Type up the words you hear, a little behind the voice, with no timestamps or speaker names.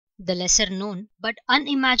The lesser known but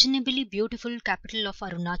unimaginably beautiful capital of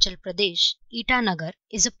Arunachal Pradesh, Itanagar,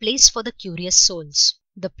 is a place for the curious souls.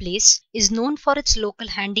 The place is known for its local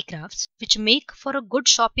handicrafts, which make for a good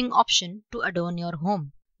shopping option to adorn your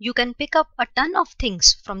home. You can pick up a ton of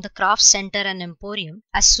things from the craft center and emporium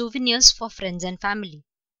as souvenirs for friends and family.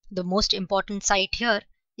 The most important site here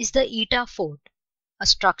is the Ita Fort, a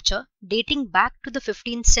structure dating back to the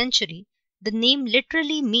 15th century. The name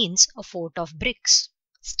literally means a fort of bricks.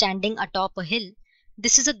 Standing atop a hill,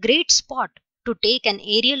 this is a great spot to take an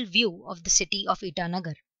aerial view of the city of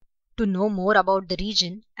Itanagar. To know more about the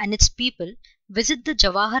region and its people, visit the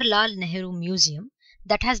Jawaharlal Nehru Museum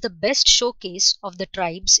that has the best showcase of the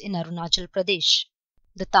tribes in Arunachal Pradesh.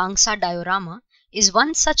 The Tangsa diorama is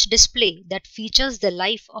one such display that features the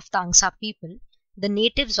life of Tangsa people, the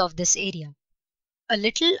natives of this area. A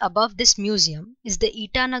little above this museum is the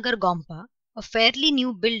Itanagar Gompa, a fairly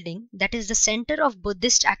new building that is the center of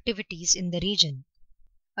Buddhist activities in the region.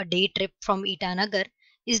 A day trip from Itanagar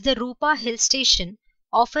is the Rupa Hill Station,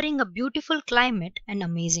 offering a beautiful climate and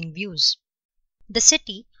amazing views. The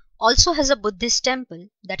city also has a Buddhist temple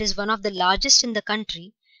that is one of the largest in the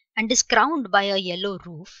country and is crowned by a yellow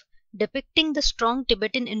roof depicting the strong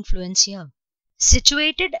Tibetan influence here.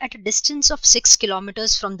 Situated at a distance of 6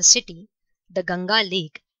 kilometers from the city, the Ganga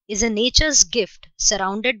Lake is a nature's gift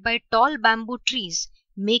surrounded by tall bamboo trees,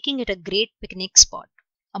 making it a great picnic spot.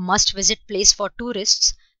 A must-visit place for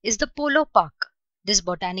tourists is the Polo Park. This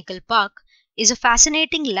botanical park is a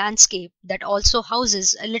fascinating landscape that also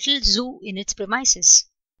houses a little zoo in its premises.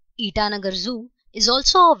 Itanagar Zoo is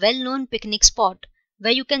also a well-known picnic spot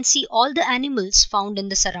where you can see all the animals found in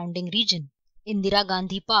the surrounding region. Indira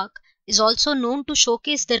Gandhi Park is also known to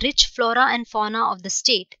showcase the rich flora and fauna of the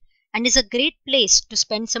state and is a great place to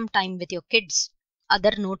spend some time with your kids.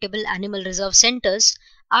 Other notable animal reserve centers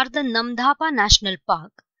are the Namdhapa National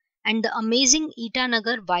Park and the amazing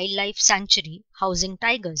Itanagar Wildlife Sanctuary housing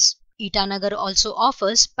tigers. Itanagar also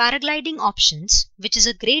offers paragliding options, which is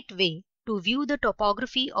a great way to view the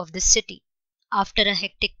topography of this city. After a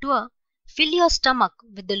hectic tour, fill your stomach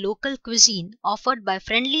with the local cuisine offered by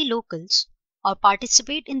friendly locals or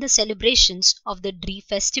participate in the celebrations of the Dree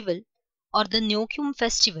Festival or the Nyokyum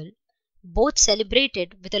Festival, both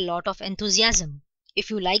celebrated with a lot of enthusiasm.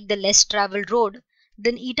 If you like the less traveled road,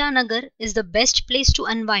 then Itanagar is the best place to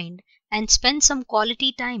unwind and spend some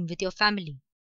quality time with your family.